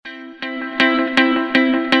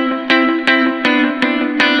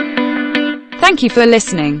Thank you for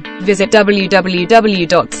listening. Visit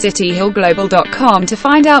www.cityhillglobal.com to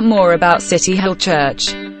find out more about City Hill Church.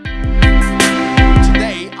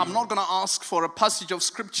 Today, I'm not going to ask for a passage of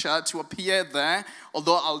scripture to appear there,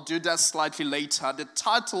 although I'll do that slightly later. The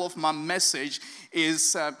title of my message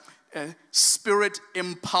is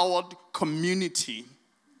Spirit-Empowered Community.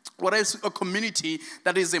 What is a community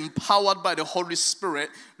that is empowered by the Holy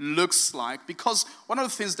Spirit looks like? Because one of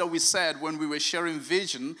the things that we said when we were sharing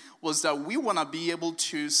vision was that we want to be able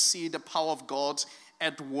to see the power of God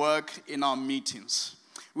at work in our meetings.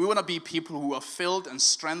 We want to be people who are filled and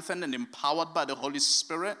strengthened and empowered by the Holy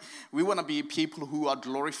Spirit. We want to be people who are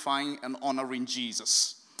glorifying and honoring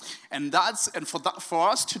Jesus. And for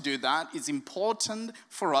us to do that, it's important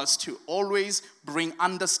for us to always bring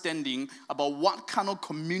understanding about what kind of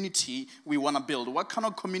community we want to build, what kind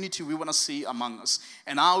of community we want to see among us.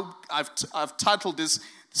 And I've titled this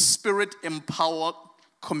Spirit-Empowered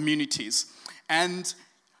Communities. And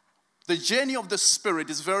the journey of the Spirit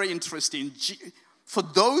is very interesting. For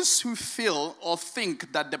those who feel or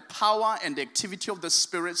think that the power and the activity of the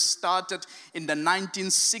Spirit started in the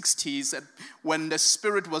 1960s when the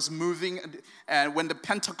Spirit was moving and when the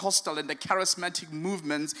Pentecostal and the charismatic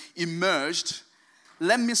movements emerged,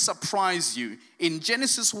 let me surprise you. In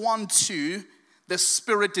Genesis 1:2, the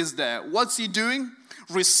Spirit is there. What's he doing?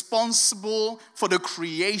 Responsible for the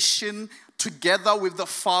creation together with the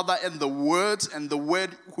Father and the Word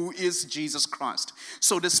who is Jesus Christ.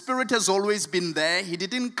 So the Spirit has always been there. He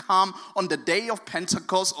didn't come on the day of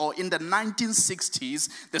Pentecost or in the 1960s.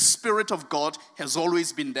 The Spirit of God has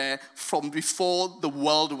always been there from before the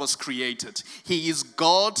world was created. He is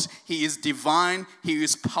God, He is divine, He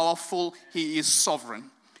is powerful, He is sovereign.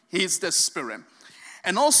 He is the Spirit.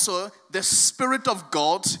 And also, the Spirit of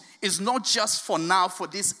God is not just for now, for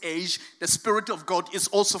this age. The Spirit of God is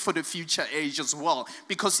also for the future age as well.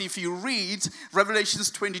 Because if you read Revelations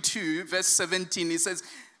 22, verse 17, it says,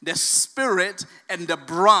 the Spirit and the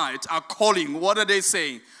bride are calling. What are they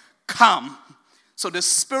saying? Come. So the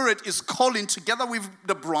Spirit is calling together with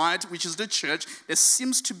the bride, which is the church. There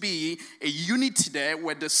seems to be a unity there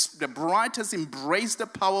where the bride has embraced the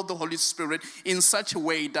power of the Holy Spirit in such a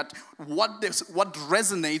way that what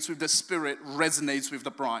resonates with the Spirit resonates with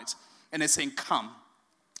the bride. And they're saying, come.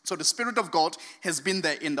 So the Spirit of God has been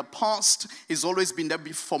there in the past. He's always been there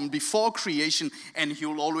from before creation, and he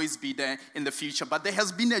will always be there in the future. But there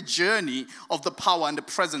has been a journey of the power and the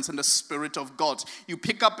presence and the Spirit of God. You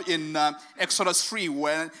pick up in Exodus 3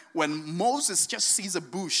 when Moses just sees a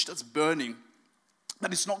bush that's burning,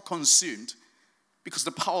 but it's not consumed because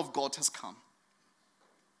the power of God has come.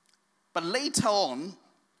 But later on,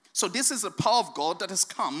 so this is the power of God that has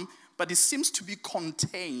come, but it seems to be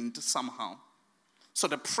contained somehow. So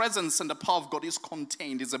the presence and the power of God is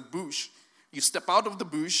contained. It's a bush. You step out of the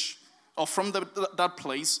bush or from that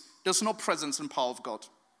place, there's no presence and power of God.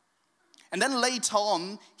 And then later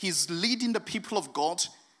on, he's leading the people of God,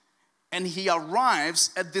 and he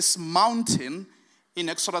arrives at this mountain in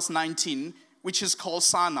Exodus 19, which is called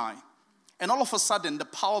Sinai. And all of a sudden, the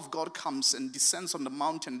power of God comes and descends on the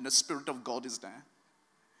mountain, and the Spirit of God is there.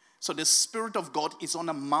 So the Spirit of God is on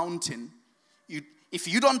a mountain. If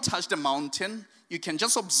you don't touch the mountain, you can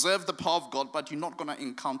just observe the power of God, but you're not going to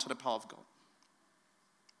encounter the power of God.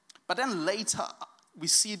 But then later, we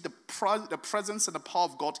see the presence and the power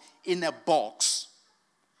of God in a box.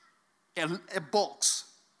 A box.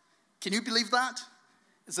 Can you believe that?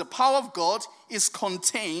 The power of God is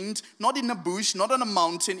contained, not in a bush, not on a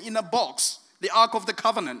mountain, in a box. The Ark of the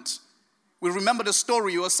Covenant. We remember the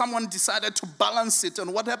story where someone decided to balance it,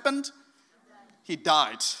 and what happened? He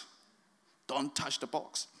died. Don't touch the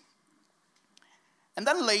box. And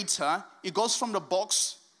then later, it goes from the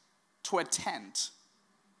box to a tent.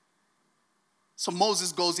 So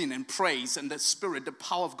Moses goes in and prays, and the Spirit, the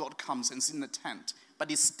power of God comes and is in the tent. But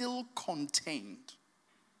it's still contained.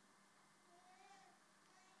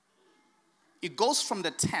 It goes from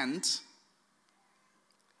the tent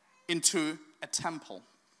into a temple.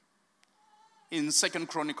 In 2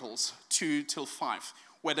 Chronicles 2-5.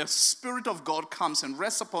 Where the Spirit of God comes and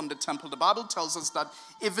rests upon the temple. The Bible tells us that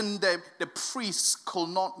even the priests could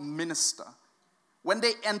not minister. When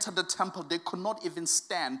they entered the temple, they could not even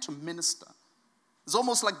stand to minister. It's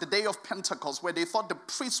almost like the day of Pentecost, where they thought the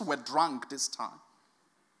priests were drunk this time.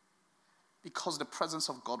 Because the presence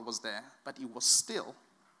of God was there, but it was still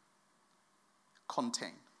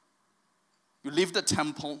contained. You leave the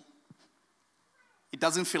temple, it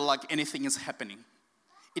doesn't feel like anything is happening.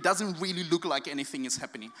 It doesn't really look like anything is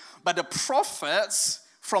happening. But the prophets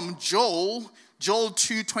from Joel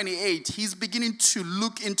 2:28, he's beginning to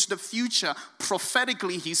look into the future.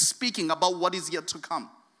 Prophetically, he's speaking about what is yet to come.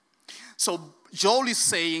 So Joel is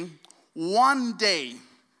saying, one day,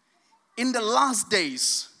 in the last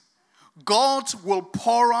days, God will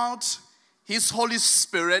pour out his Holy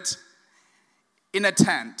Spirit in a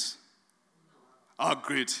tent. Oh,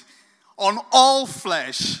 good. On all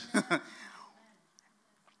flesh.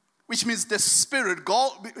 Which means the Spirit,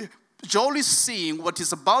 God, Joel is seeing what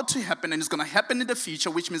is about to happen and is going to happen in the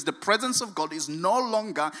future, which means the presence of God is no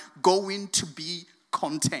longer going to be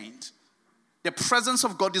contained. The presence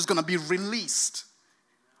of God is going to be released.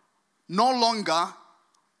 No longer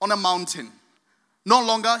on a mountain. No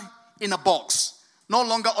longer in a box. No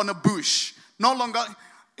longer on a bush. No longer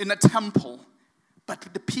in a temple. But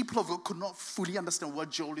the people of God could not fully understand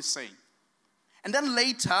what Joel is saying. And then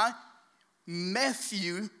later,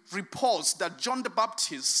 Matthew reports that John the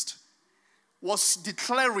Baptist was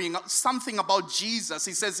declaring something about Jesus.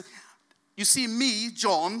 He says, you see me,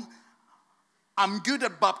 John, I'm good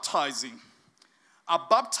at baptizing. I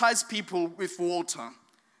baptize people with water.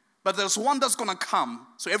 But there's one that's going to come.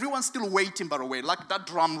 So everyone's still waiting, by the way, like that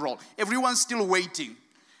drum roll. Everyone's still waiting.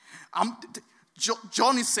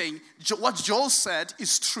 John is saying, what Joel said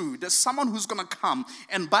is true. There's someone who's going to come.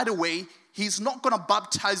 And by the way, he's not going to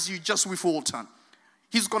baptize you just with water.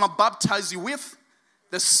 He's going to baptize you with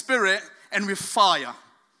the Spirit and with fire.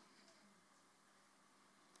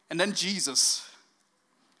 And then Jesus,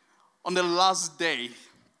 on the last day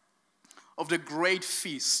of the great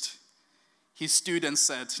feast, he stood and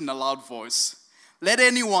said in a loud voice, let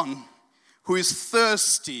anyone who is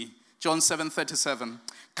thirsty, John 7:37,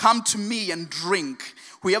 come to me and drink.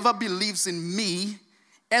 Whoever believes in me,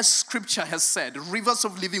 as scripture has said, rivers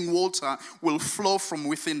of living water will flow from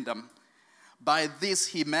within them. By this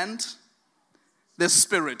he meant the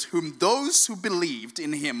Spirit, whom those who believed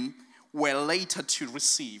in him were later to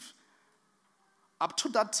receive. Up to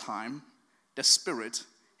that time, the Spirit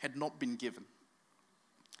had not been given,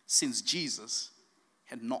 since Jesus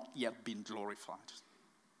had not yet been glorified.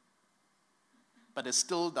 But there's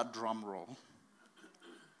still that drum roll.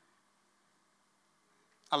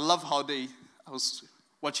 I love how I was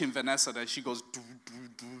watching Vanessa there, she goes, do, do,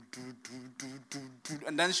 do, do, do, do, do, do,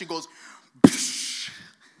 and then she goes, psh.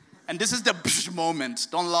 And this is the psh moment.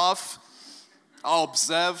 Don't laugh. I'll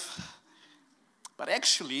observe. But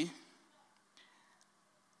actually,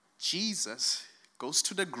 Jesus goes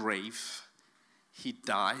to the grave, he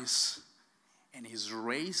dies, and he's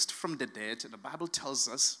raised from the dead. And the Bible tells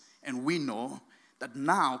us, and we know, that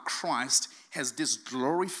now Christ has this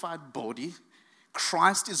glorified body.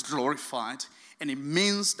 Christ is glorified, and it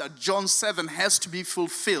means that John 7 has to be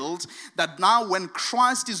fulfilled, that now when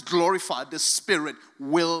Christ is glorified, the Spirit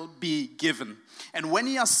will be given. And when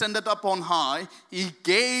he ascended up on high, he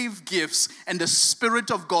gave gifts, and the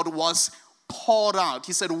Spirit of God was poured out.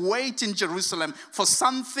 He said, wait in Jerusalem, for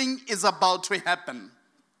something is about to happen.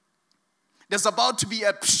 There's about to be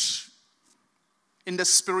a psh in the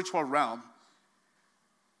spiritual realm.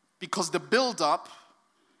 Because the build-up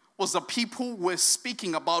was the people were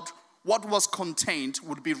speaking about what was contained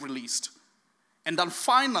would be released. And then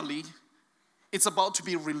finally, it's about to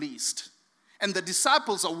be released. And the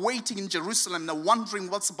disciples are waiting in Jerusalem. They're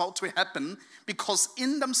wondering what's about to happen because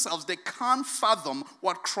in themselves, they can't fathom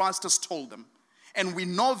what Christ has told them. And we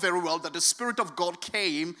know very well that the Spirit of God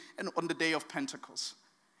came on the day of Pentecost.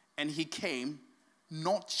 And he came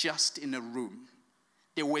not just in a room.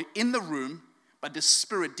 They were in the room, but the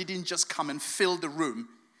Spirit didn't just come and fill the room.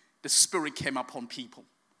 The Spirit came upon people.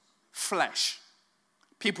 Flesh.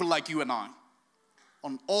 People like you and I.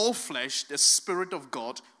 On all flesh, the Spirit of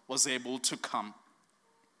God was able to come.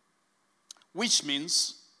 Which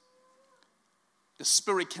means the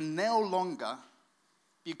Spirit can no longer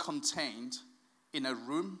be contained in a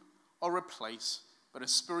room or a place, but the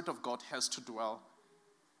Spirit of God has to dwell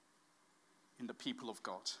in the people of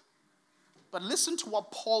God. But listen to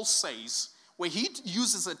what Paul says, where he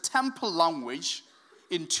uses a temple language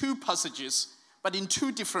in two passages, but in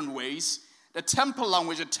two different ways. The temple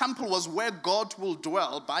language, a temple was where God will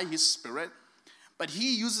dwell by his Spirit, but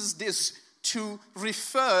he uses this to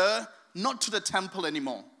refer not to the temple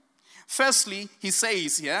anymore. Firstly, he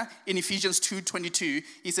says here in Ephesians 2:22,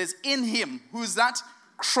 he says, in him, who is that?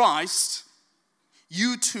 Christ,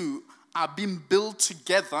 you two are being built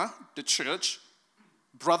together, the church,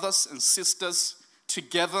 brothers and sisters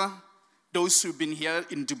together, those who've been here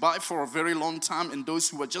in Dubai for a very long time and those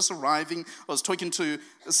who are just arriving. I was talking to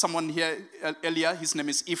someone here earlier, his name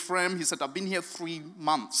is Ephraim. He said, I've been here 3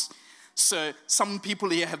 months. So some people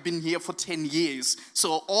here have been here for 10 years.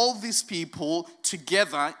 So all these people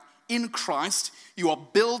together in Christ, you are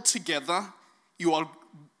built together, you are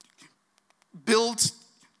built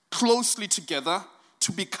closely together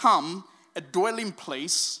to become a dwelling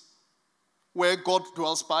place where God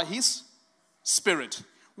dwells by his Spirit,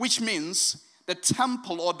 which means the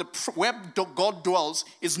temple or where God dwells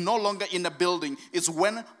is no longer in a building. It's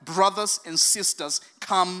when brothers and sisters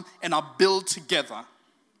come and are built together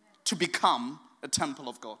to become a temple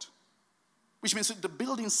of God. Which means that the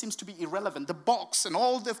building seems to be irrelevant. The box and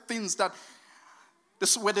all the things that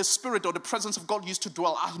where the Spirit or the presence of God used to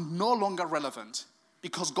dwell are no longer relevant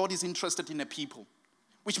because God is interested in a people.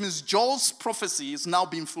 Which means Joel's prophecy is now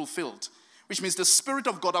being fulfilled. Which means the Spirit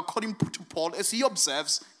of God, according to Paul, as he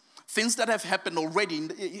observes things that have happened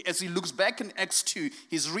already, as he looks back in Acts 2,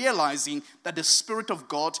 he's realizing that the Spirit of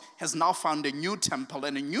God has now found a new temple.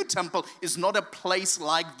 And a new temple is not a place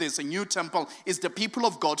like this. A new temple is the people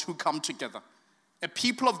of God who come together. A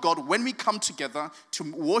people of God, when we come together to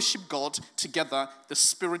worship God together, the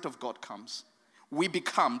Spirit of God comes. We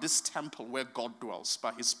become this temple where God dwells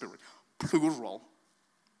by his Spirit. Plural.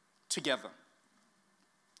 Together.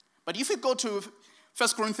 But if you go to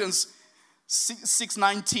 1 Corinthians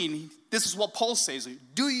 6:19, this is what Paul says.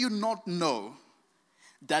 Do you not know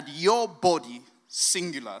that your body,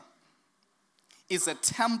 singular, is a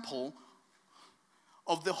temple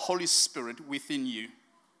of the Holy Spirit within you?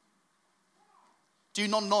 Do you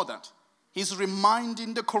not know that? He's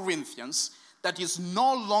reminding the Corinthians that it's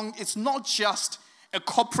not just a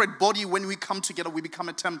corporate body. When we come together, we become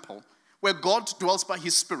a temple where God dwells by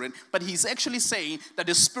his Spirit. But he's actually saying that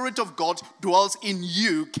the Spirit of God dwells in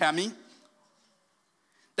you, Cami.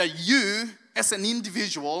 That you, as an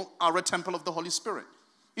individual, are a temple of the Holy Spirit.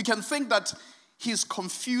 You can think that he's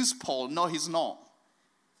confused Paul. No, he's not.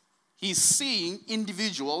 He's seeing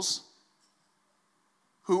individuals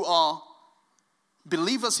who are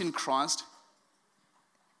believers in Christ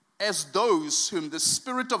as those whom the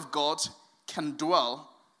Spirit of God can dwell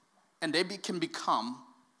and they can become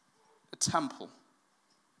a temple.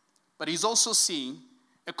 But he's also seeing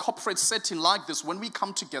a corporate setting like this when we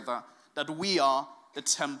come together, that we are the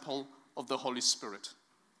temple of the Holy Spirit.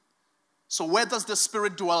 So where does the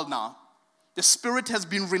Spirit dwell now? The Spirit has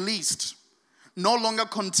been released, no longer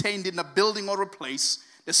contained in a building or a place.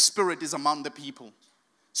 The Spirit is among the people.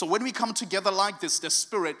 So when we come together like this, the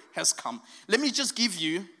Spirit has come. Let me just give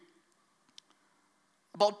you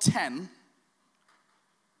about 10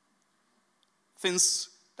 things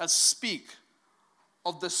that speak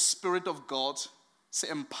of the Spirit of God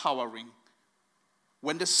empowering.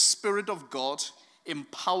 When the Spirit of God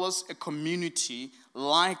empowers a community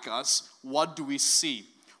like us, what do we see?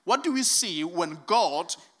 What do we see when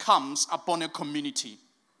God comes upon a community?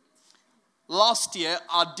 Last year,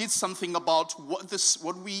 I did something about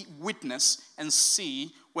what we witness and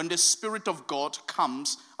see when the Spirit of God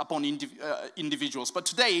comes upon individuals. But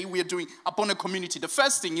today, we are doing upon a community. The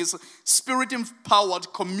first thing is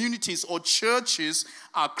Spirit-empowered communities or churches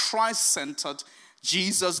are Christ-centered,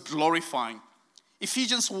 Jesus-glorifying.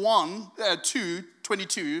 Ephesians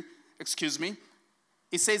 2:22,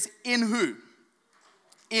 it says, in who?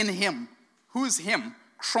 In him. Who is him?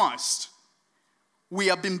 Christ. We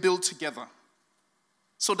have been built together.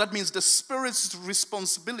 So that means the Spirit's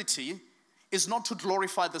responsibility is not to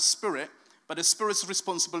glorify the Spirit, but the Spirit's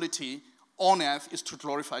responsibility on earth is to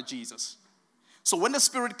glorify Jesus. So when the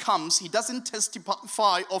Spirit comes, he doesn't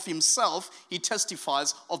testify of himself, he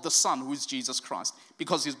testifies of the Son, who is Jesus Christ,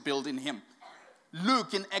 because he's built in him.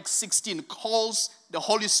 Luke in Acts 16 calls the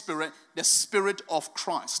Holy Spirit the Spirit of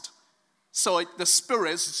Christ. So the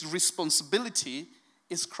Spirit's responsibility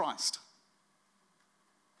is Christ.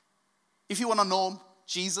 If you want to know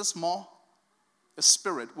Jesus more, the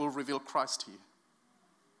Spirit will reveal Christ to you.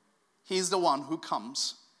 He is the one who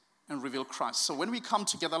comes and reveals Christ. So when we come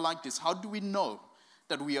together like this, how do we know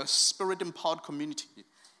that we are a Spirit-empowered community?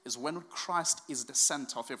 Is when Christ is the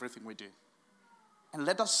center of everything we do. And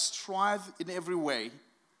let us strive in every way,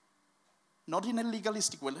 not in a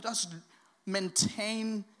legalistic way. Let us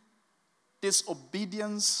maintain this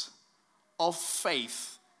obedience of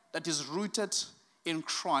faith that is rooted in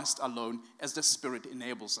Christ alone as the Spirit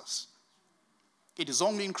enables us. It is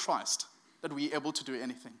only in Christ that we are able to do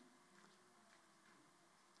anything.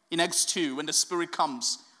 In Acts 2, when the Spirit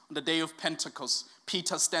comes on the day of Pentecost,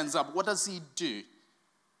 Peter stands up. What does he do?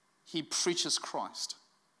 He preaches Christ.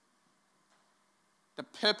 The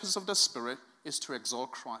purpose of the Spirit is to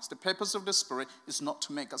exalt Christ. The purpose of the Spirit is not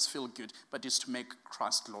to make us feel good, but is to make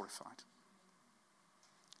Christ glorified.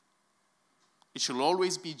 It should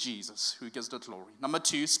always be Jesus who gets the glory. Number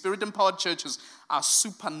 2, Spirit-empowered churches are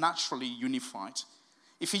supernaturally unified.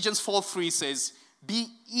 Ephesians 4:3 says, be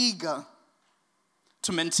eager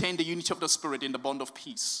to maintain the unity of the Spirit in the bond of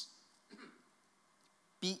peace.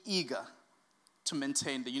 Be eager to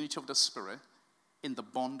maintain the unity of the Spirit in the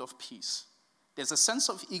bond of peace. There's a sense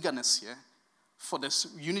of eagerness here for this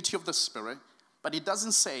unity of the Spirit, but it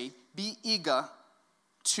doesn't say be eager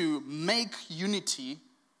to make unity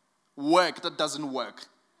work that doesn't work.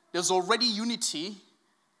 There's already unity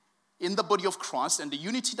in the body of Christ, and the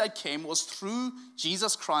unity that came was through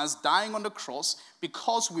Jesus Christ dying on the cross,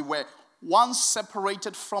 because we were once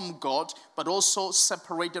separated from God, but also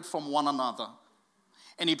separated from one another.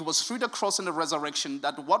 And it was through the cross and the resurrection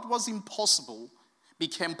that what was impossible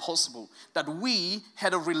became possible. That we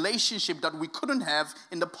had a relationship that we couldn't have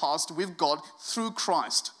in the past with God through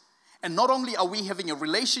Christ. And not only are we having a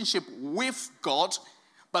relationship with God,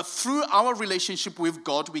 but through our relationship with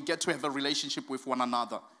God, we get to have a relationship with one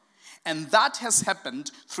another. And that has happened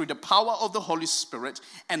through the power of the Holy Spirit.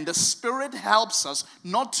 And the Spirit helps us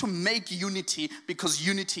not to make unity, because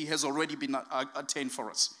unity has already been attained for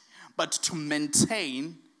us, but to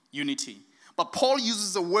maintain unity. But Paul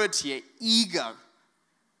uses the word here, eager.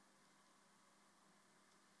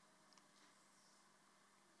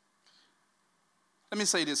 Let me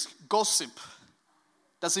say this, gossip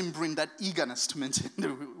doesn't bring that eagerness to maintain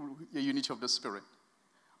the unity of the Spirit.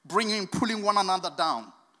 Pulling one another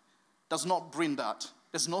down does not bring that.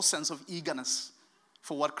 There's no sense of eagerness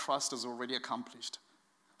for what Christ has already accomplished.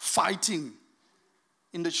 Fighting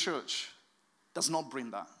in the church does not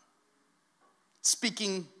bring that.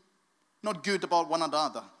 Speaking not good about one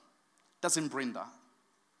another doesn't bring that.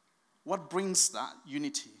 What brings that?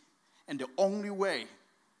 Unity. And the only way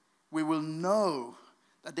we will know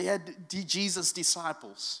that they had Jesus'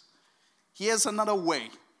 disciples, here's another way,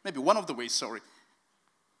 maybe one of the ways,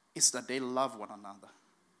 is that they love one another.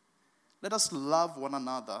 Let us love one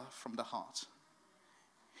another from the heart,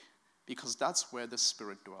 because that's where the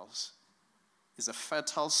Spirit dwells. It's a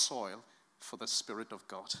fertile soil for the Spirit of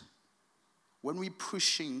God. When we're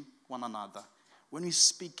pushing one another, when we're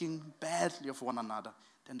speaking badly of one another,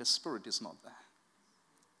 then the Spirit is not there.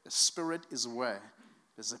 The Spirit is where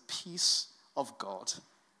there's a peace of God.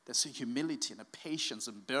 There's a humility and a patience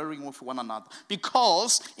and bearing with one another.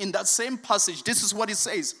 Because in that same passage, this is what it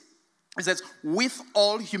says. It says, with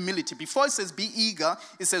all humility. Before it says, be eager,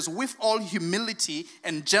 it says, with all humility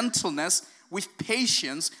and gentleness, with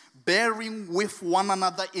patience, bearing with one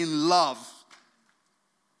another in love.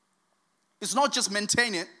 It's not just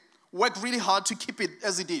maintain it, work really hard to keep it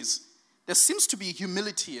as it is. There seems to be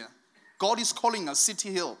humility here. God is calling us,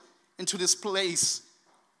 City Hill, into this place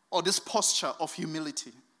or this posture of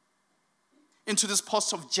humility, into this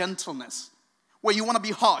posture of gentleness, where you want to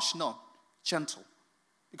be harsh. No, gentle,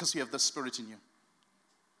 because you have the Spirit in you.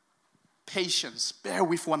 Patience, bear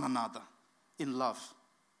with one another in love.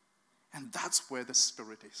 And that's where the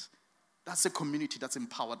Spirit is. That's a community that's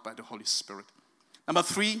empowered by the Holy Spirit. Number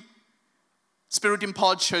 3,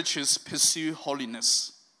 Spirit-empowered churches pursue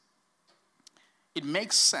holiness. It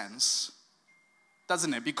makes sense,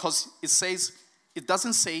 doesn't it? Because it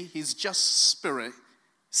doesn't say he's just Spirit. It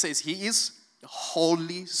says he is the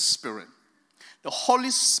Holy Spirit. The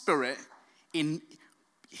Holy Spirit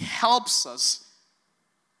helps us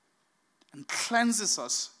and cleanses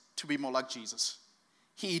us to be more like Jesus.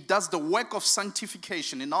 He does the work of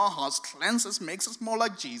sanctification in our hearts, cleanses, makes us more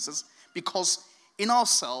like Jesus, because in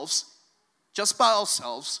ourselves, just by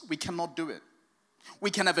ourselves, we cannot do it.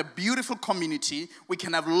 We can have a beautiful community. We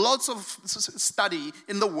can have lots of study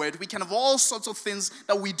in the Word. We can have all sorts of things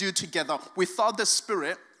that we do together. Without the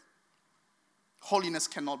Spirit, holiness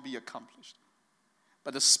cannot be accomplished.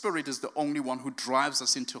 But the Spirit is the only one who drives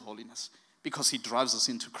us into holiness, because he drives us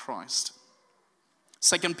into Christ.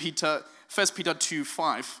 1 Peter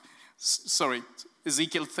 2:5,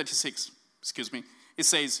 Ezekiel 36, it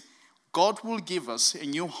says, God will give us a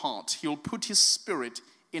new heart. He'll put his Spirit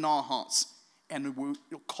in our hearts, and it will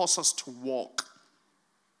cause us to walk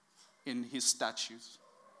in his statutes.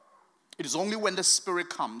 It is only when the Spirit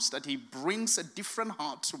comes that he brings a different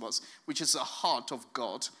heart to us, which is a heart of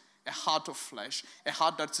God, a heart of flesh, a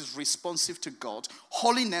heart that is responsive to God.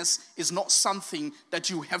 Holiness is not something that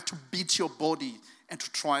you have to beat your body and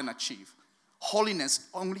to try and achieve. Holiness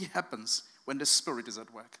only happens when the Spirit is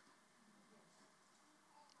at work.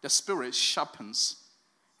 The Spirit sharpens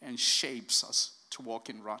and shapes us to walk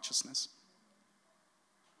in righteousness.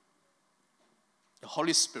 The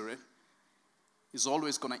Holy Spirit is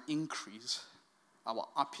always going to increase our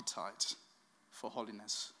appetite for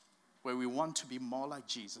holiness, where we want to be more like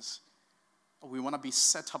Jesus, or we want to be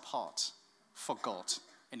set apart for God,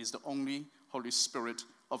 and it's the only Holy Spirit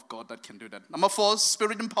of God that can do that. Number 4,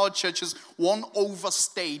 Spirit-empowered churches won't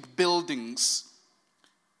overstay buildings.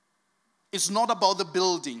 It's not about the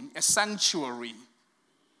building, a sanctuary.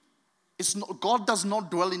 God does not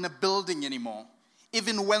dwell in a building anymore.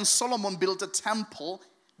 Even when Solomon built a temple,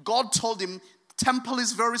 God told him, temple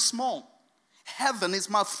is very small. Heaven is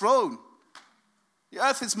my throne. The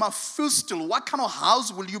earth is my footstool. What kind of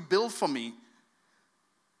house will you build for me?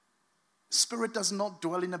 Spirit does not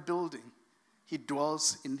dwell in a building. He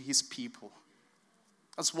dwells in his people.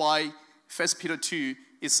 That's why 1 Peter 2,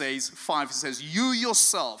 it says, 5, it says, you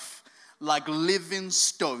yourself like living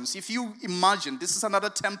stones. If you imagine, this is another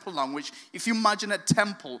temple language. If you imagine a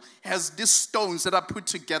temple has these stones that are put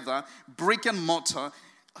together, brick and mortar.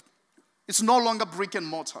 It's no longer brick and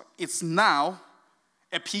mortar. It's now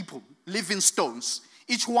a people, living stones.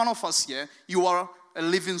 Each one of us here, you are a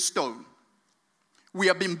living stone. We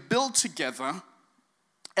have been built together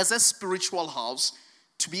as a spiritual house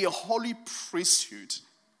to be a holy priesthood.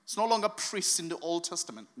 It's no longer priests in the Old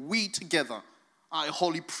Testament. We together are a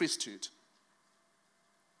holy priesthood.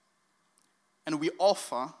 And we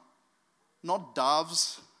offer not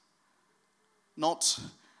doves, not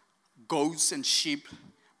goats and sheep,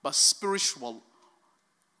 but spiritual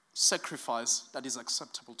sacrifice that is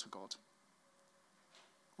acceptable to God.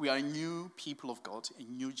 We are a new people of God, a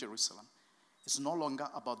new Jerusalem. It's no longer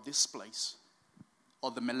about this place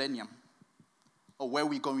or the millennium or where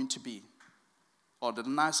we're going to be or the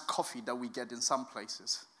nice coffee that we get in some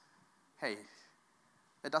places. Hey,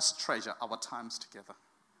 let us treasure our times together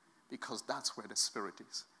because that's where the Spirit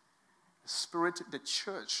is. The Spirit, the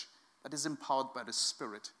church that is empowered by the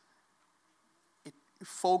Spirit, it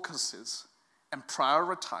focuses and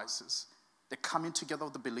prioritizes the coming together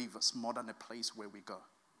of the believers more than a place where we go.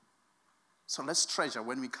 So let's treasure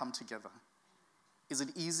when we come together. Is it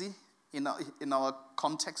easy in our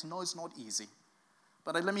context? No, it's not easy.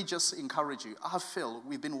 But let me just encourage you. I feel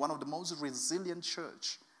we've been one of the most resilient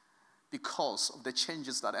church because of the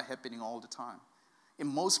changes that are happening all the time. In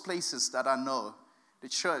most places that I know, the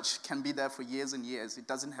church can be there for years and years. It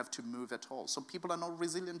doesn't have to move at all. So people are not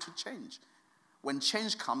resilient to change. When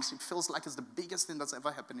change comes, it feels like it's the biggest thing that's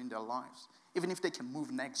ever happened in their lives, even if they can move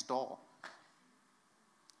next door.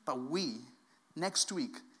 But next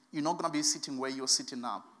week, you're not going to be sitting where you're sitting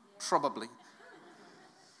now, probably.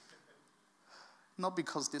 Not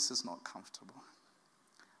because this is not comfortable,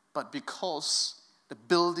 but because the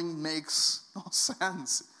building makes no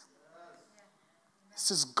sense.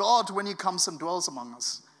 This is God when he comes and dwells among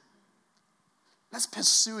us. Let's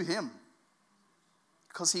pursue him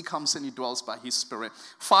because he comes and he dwells by his Spirit.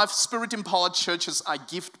 5 Spirit-empowered churches are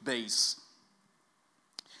gift-based.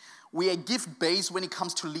 We are gift-based when it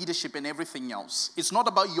comes to leadership and everything else. It's not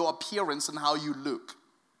about your appearance and how you look.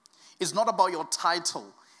 It's not about your title.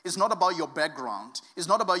 It's not about your background. It's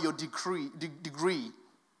not about your degree.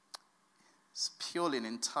 It's purely and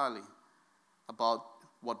entirely about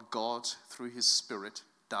what God, through his Spirit,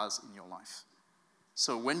 does in your life.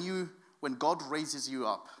 So when God raises you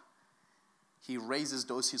up, he raises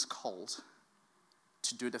those he's called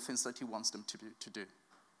to do the things that he wants them to do.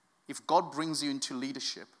 If God brings you into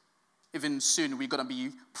leadership, even soon we're going to be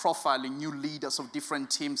profiling new leaders of different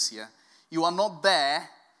teams here. You are not there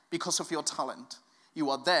because of your talent. You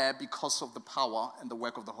are there because of the power and the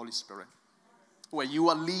work of the Holy Spirit. Where you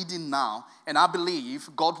are leading now, and I believe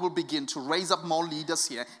God will begin to raise up more leaders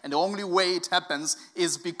here, and the only way it happens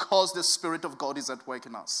is because the Spirit of God is at work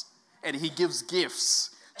in us. And he gives gifts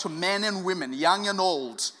to men and women, young and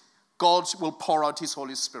old. God will pour out his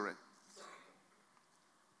Holy Spirit.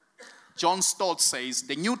 John Stott says,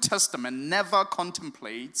 the New Testament never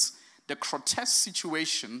contemplates the grotesque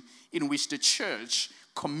situation in which the church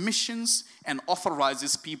commissions and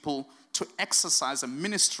authorizes people to exercise a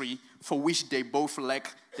ministry for which they both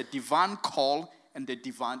lack the divine call and the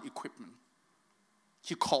divine equipment.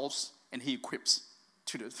 He calls and he equips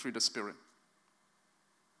through the Spirit.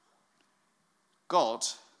 God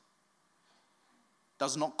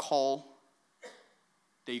does not call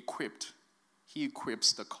the equipped. He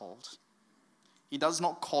equips the called. He does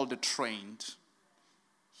not call the trained.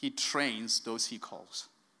 He trains those he calls.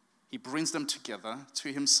 He brings them together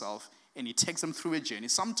to himself and he takes them through a journey.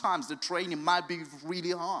 Sometimes the training might be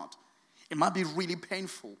really hard. It might be really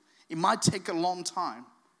painful. It might take a long time.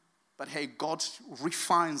 But hey, God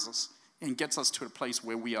refines us and gets us to a place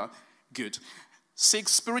where we are good.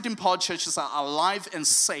 6, Spirit-empowered churches are alive and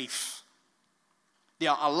safe. They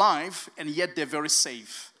are alive and yet they're very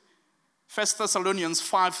safe. 1 Thessalonians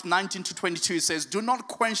 5:19-22 says, do not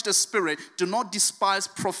quench the Spirit, do not despise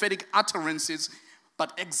prophetic utterances,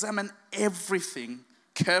 but examine everything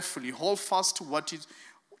carefully. Hold fast to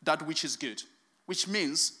that which is good. Which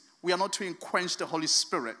means we are not to quench the Holy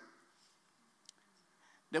Spirit.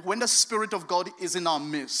 That when the Spirit of God is in our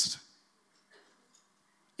midst,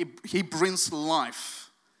 he brings life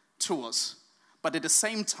to us. But at the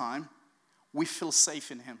same time, we feel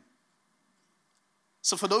safe in him.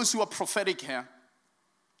 So for those who are prophetic here,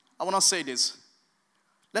 I want to say this.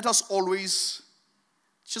 Let us always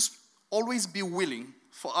be willing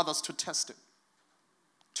for others to test it,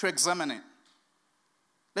 to examine it.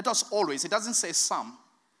 Let us always, it doesn't say some.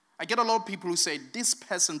 I get a lot of people who say, this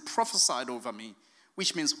person prophesied over me,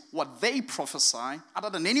 which means what they prophesy,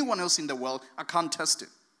 other than anyone else in the world, I can't test it.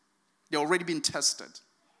 They've already been tested.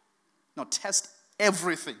 Now, test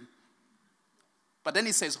everything. But then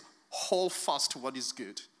it says, hold fast to what is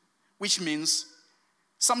good, which means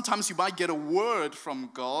sometimes you might get a word from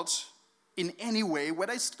God in any way,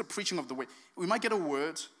 whether it's the preaching of the way. We might get a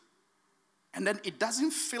word, and then it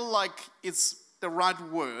doesn't feel like it's the right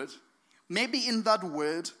word. Maybe in that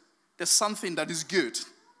word, there's something that is good.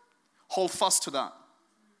 Hold fast to that.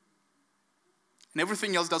 And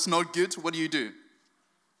everything else that's not good, what do?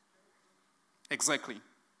 Exactly.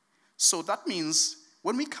 So that means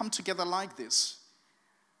when we come together like this,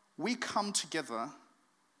 we come together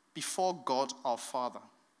before God our Father.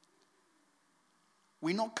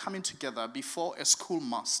 We're not coming together before a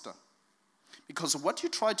schoolmaster. Because what you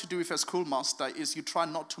try to do with a schoolmaster is you try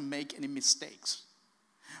not to make any mistakes.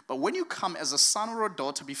 But when you come as a son or a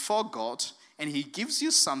daughter before God and he gives you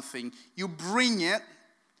something, you bring it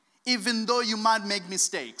even though you might make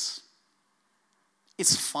mistakes.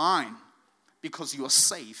 It's fine because you are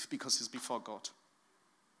safe because it's before God.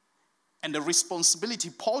 And the responsibility,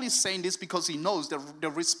 Paul is saying this because he knows that the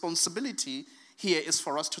responsibility here is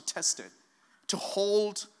for us to test it, to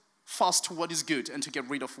hold fast to what is good and to get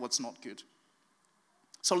rid of what's not good.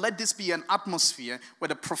 So let this be an atmosphere where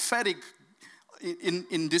the prophetic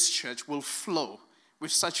in this church will flow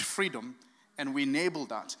with such freedom, and we enable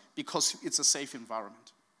that because it's a safe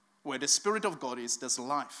environment. Where the Spirit of God is, there's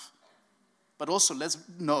life. But also let's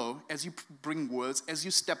know, as you bring words, as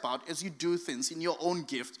you step out, as you do things in your own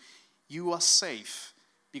gift, you are safe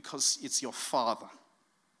because it's your Father.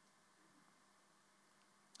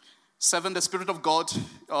 7, the Spirit of God,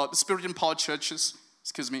 the Spirit-empowered churches,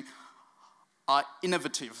 are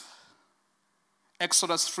innovative.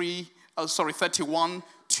 Exodus 31,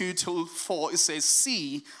 2-4, it says,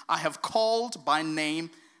 "See, I have called by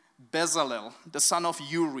name Bezalel, the son of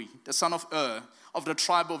Uri, the son of of the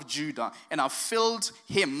tribe of Judah, and I've filled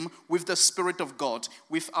him with the Spirit of God,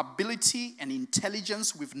 with ability and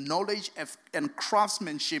intelligence, with knowledge and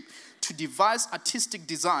craftsmanship, to devise artistic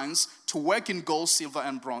designs, to work in gold, silver,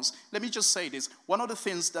 and bronze." Let me just say this. One of the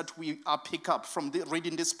things that we pick up from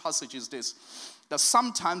reading this passage is this, that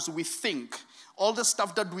sometimes we think all the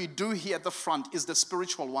stuff that we do here at the front is the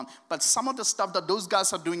spiritual one, but some of the stuff that those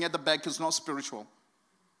guys are doing at the back is not spiritual.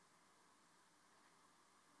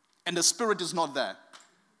 And the Spirit is not there.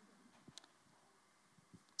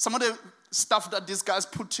 Some of the stuff that these guys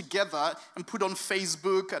put together and put on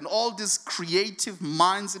Facebook and all these creative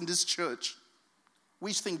minds in this church,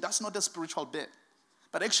 we think that's not the spiritual bit.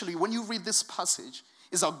 But actually, when you read this passage,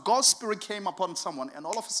 is that God's Spirit came upon someone and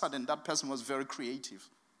all of a sudden that person was very creative,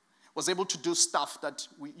 was able to do stuff that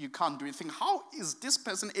you can't do. You think, how is this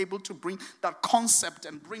person able to bring that concept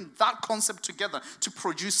and bring that concept together to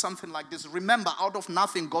produce something like this? Remember, out of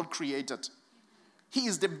nothing, God created. He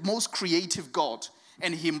is the most creative God,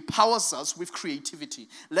 and he empowers us with creativity.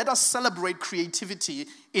 Let us celebrate creativity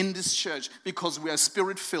in this church because we are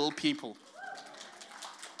Spirit-filled people.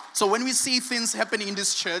 So when we see things happening in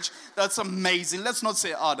this church, that's amazing. Let's not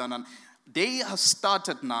say, no. They have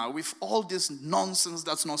started now with all this nonsense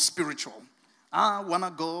that's not spiritual. I want to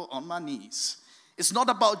go on my knees. It's not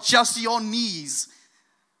about just your knees.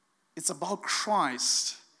 It's about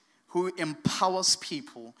Christ who empowers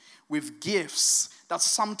people with gifts that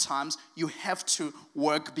sometimes you have to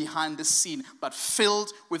work behind the scene, but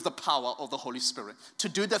filled with the power of the Holy Spirit to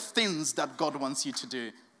do the things that God wants you to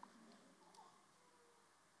do.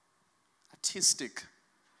 Artistic,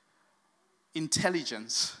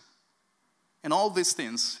 intelligence, and all these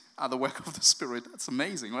things are the work of the Spirit. That's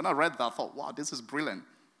amazing. When I read that, I thought, wow, this is brilliant.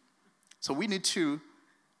 So we need to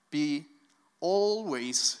be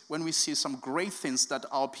always, when we see some great things that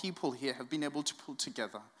our people here have been able to put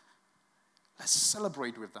together, let's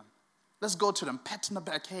celebrate with them. Let's go to them, pat on the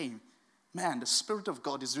back. Hey, man, the Spirit of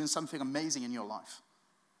God is doing something amazing in your life.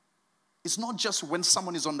 It's not just when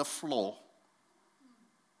someone is on the floor.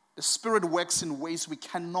 The Spirit works in ways we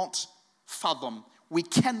cannot fathom. We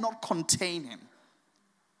cannot contain him.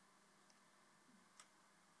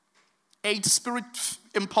 8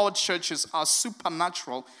 Spirit-empowered churches are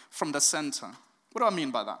supernatural from the center. What do I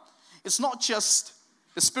mean by that? It's not just,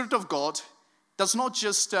 the Spirit of God does not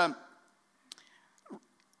just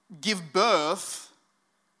give birth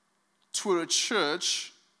to a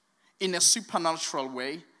church in a supernatural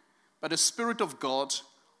way, but the Spirit of God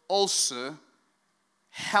also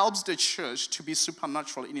helps the church to be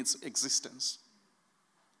supernatural in its existence.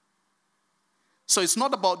 So it's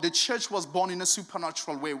not about the church was born in a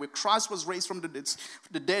supernatural way, where Christ was raised from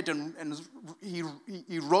the dead and he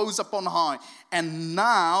rose up on high. And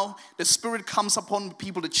now the Spirit comes upon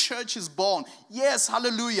people. The church is born. Yes,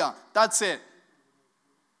 hallelujah. That's it.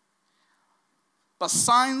 But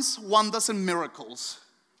signs, wonders, and miracles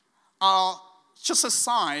are just a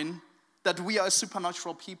sign that we are a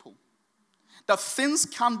supernatural people. That things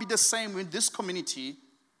can't be the same in this community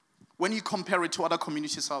when you compare it to other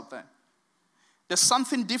communities out there. There's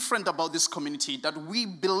something different about this community, that we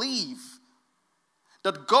believe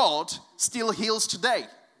that God still heals today.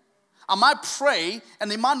 I might pray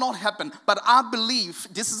and it might not happen, but I believe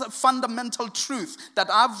this is a fundamental truth that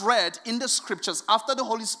I've read in the scriptures after the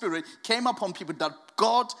Holy Spirit came upon people, that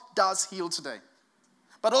God does heal today.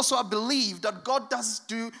 But also I believe that God does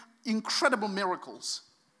do incredible miracles.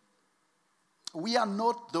 We are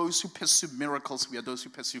not those who pursue miracles, we are those who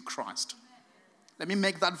pursue Christ. Let me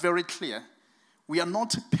make that very clear. We are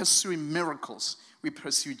not pursuing miracles, we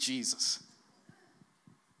pursue Jesus.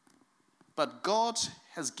 But God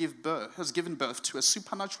has given birth to a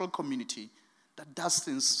supernatural community that does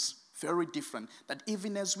things very different. That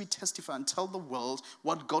even as we testify and tell the world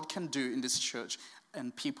what God can do in this church,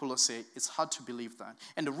 and people will say, it's hard to believe that.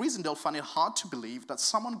 And the reason they'll find it hard to believe that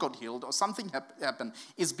someone got healed or something happened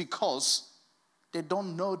is because they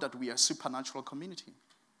don't know that we are a supernatural community.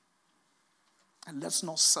 And let's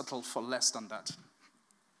not settle for less than that.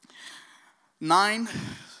 9,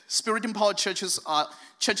 Spirit-empowered churches are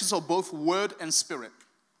churches of both word and spirit.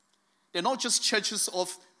 They're not just churches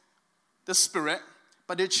of the Spirit,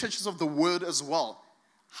 but they're churches of the word as well.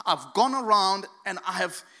 I've gone around and I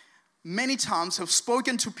have many times have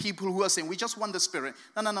spoken to people who are saying, we just want the Spirit.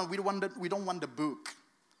 No, we don't want the book.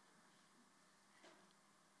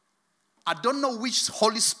 I don't know which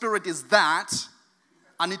Holy Spirit is that.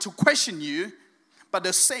 I need to question you. But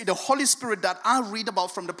they say the Holy Spirit that I read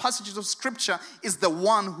about from the passages of Scripture is the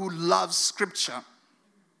one who loves Scripture.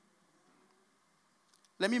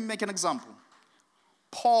 Let me make an example.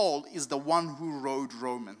 Paul is the one who wrote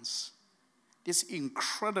Romans. This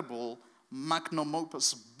incredible magnum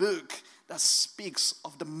opus book that speaks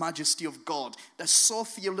of the majesty of God. That's so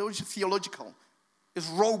theological. It's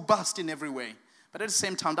robust in every way. But at the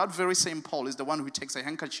same time, that very same Paul is the one who takes a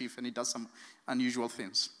handkerchief and he does some unusual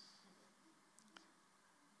things.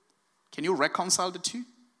 Can you reconcile the two?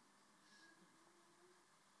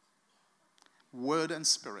 Word and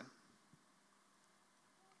spirit.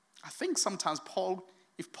 I think sometimes Paul,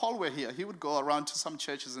 if Paul were here, he would go around to some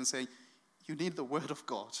churches and say, you need the word of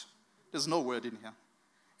God. There's no word in here.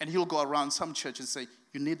 And he'll go around some churches and say,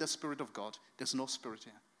 you need the Spirit of God. There's no Spirit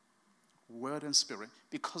here. Word and Spirit.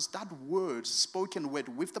 Because that word, spoken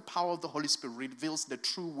word, with the power of the Holy Spirit, reveals the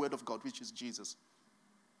true word of God, which is Jesus.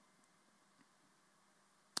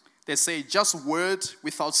 They say, just word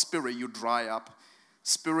without spirit, you dry up.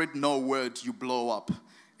 Spirit, no word, you blow up.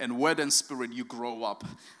 And word and spirit, you grow up.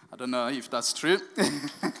 I don't know if that's true.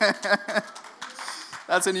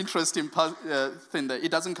 That's an interesting thing there.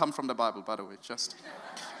 It doesn't come from the Bible, by the way, just.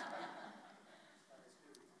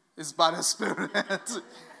 It's by the Spirit.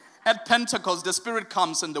 At Pentecost, the Spirit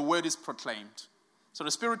comes and the word is proclaimed. So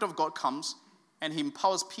the Spirit of God comes and he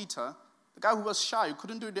empowers Peter, the guy who was shy, who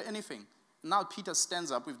couldn't do anything. Now Peter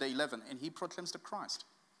stands up with the 11 and he proclaims the Christ.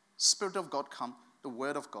 Spirit of God come, the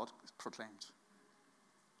word of God is proclaimed.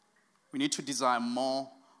 We need to desire more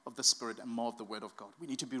of the Spirit and more of the word of God. We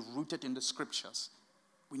need to be rooted in the scriptures.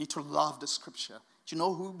 We need to love the scripture. Do you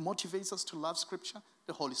know who motivates us to love scripture?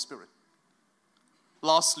 The Holy Spirit.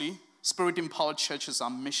 Lastly, Spirit-empowered churches are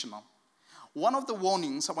missional. One of the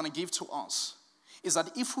warnings I want to give to us is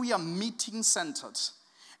that if we are meeting-centered,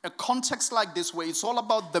 a context like this where it's all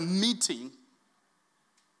about the meeting,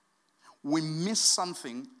 we miss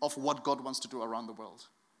something of what God wants to do around the world.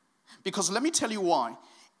 Because let me tell you why.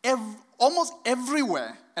 Almost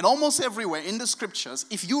everywhere in the scriptures,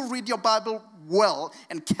 if you read your Bible well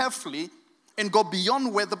and carefully and go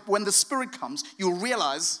beyond when the Spirit comes, you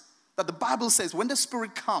realize that the Bible says when the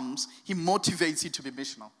Spirit comes, he motivates you to be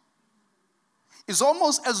missional. It's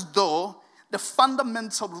almost as though the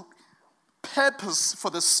fundamental purpose for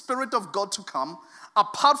the Spirit of God to come,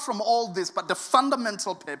 apart from all this, but the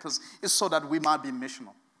fundamental purpose is so that we might be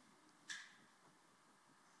missional.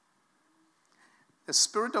 The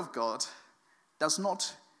Spirit of God does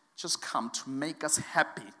not just come to make us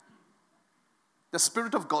happy. The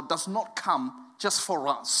Spirit of God does not come just for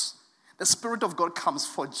us. The Spirit of God comes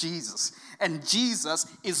for Jesus. And Jesus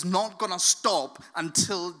is not going to stop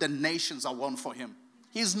until the nations are won for him.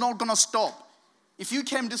 He's not going to stop. If you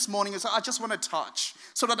came this morning and said, I just want to touch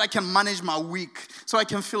so that I can manage my week, so I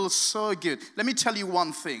can feel so good. Let me tell you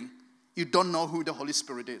one thing. You don't know who the Holy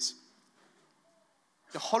Spirit is.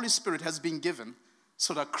 The Holy Spirit has been given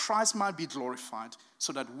so that Christ might be glorified,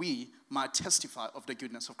 so that we might testify of the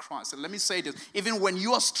goodness of Christ. And let me say this, even when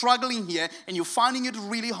you are struggling here and you're finding it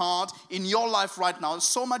really hard in your life right now,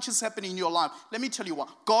 so much is happening in your life, let me tell you what,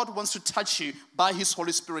 God wants to touch you by his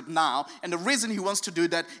Holy Spirit now. And the reason he wants to do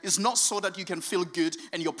that is not so that you can feel good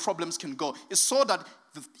and your problems can go. It's so that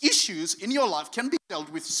the issues in your life can be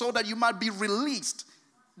dealt with, so that you might be released.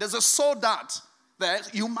 There's a so that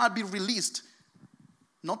you might be released,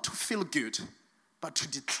 not to feel good, but to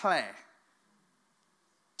declare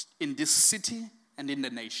in this city and in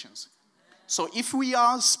the nations. So if we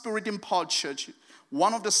are a Spirit-empowered church,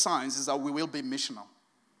 one of the signs is that we will be missional.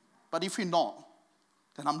 But if we're not,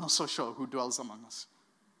 then I'm not so sure who dwells among us.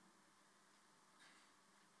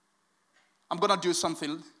 I'm going to do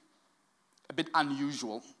something a bit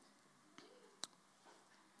unusual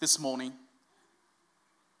this morning.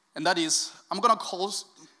 And that is, I'm going to call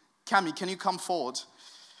Cami, can you come forward?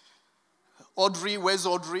 Audrey, where's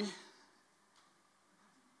Audrey?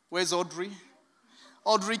 Where's Audrey?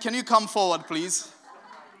 Audrey, can you come forward, please?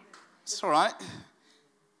 It's all right.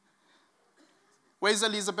 Where's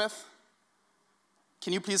Elizabeth?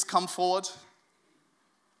 Can you please come forward?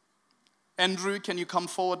 Andrew, can you come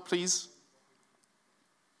forward, please?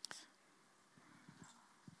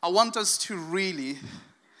 I want us to really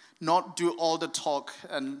not do all the talk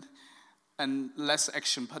and less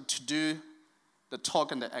action, but to do the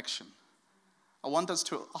talk and the action. I want us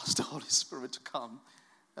to ask the Holy Spirit to come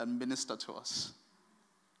and minister to us.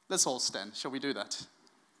 Let's all stand. Shall we do that?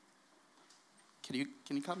 Can you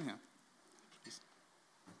come here, please?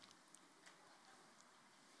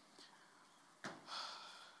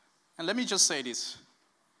 And let me just say this.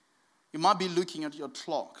 You might be looking at your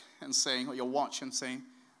clock and saying, or your watch and saying,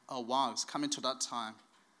 oh wow, it's coming to that time.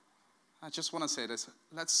 I just want to say this.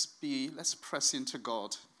 Let's press into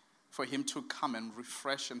God for him to come and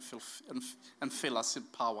refresh and fill us in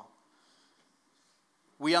power.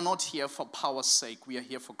 We are not here for power's sake. We are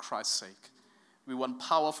here for Christ's sake. We want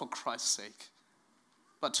power for Christ's sake.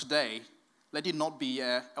 But today, let it not be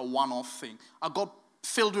a one-off thing. I got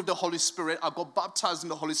filled with the Holy Spirit. I got baptized in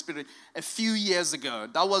the Holy Spirit a few years ago.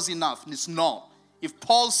 That was enough. It's not. If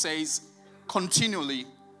Paul says continually,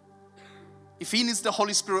 if he needs the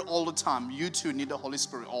Holy Spirit all the time, you too need the Holy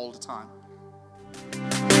Spirit all the time.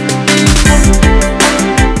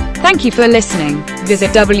 Thank you for listening.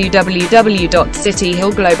 Visit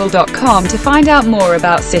www.cityhillglobal.com to find out more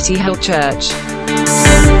about City Hill Church.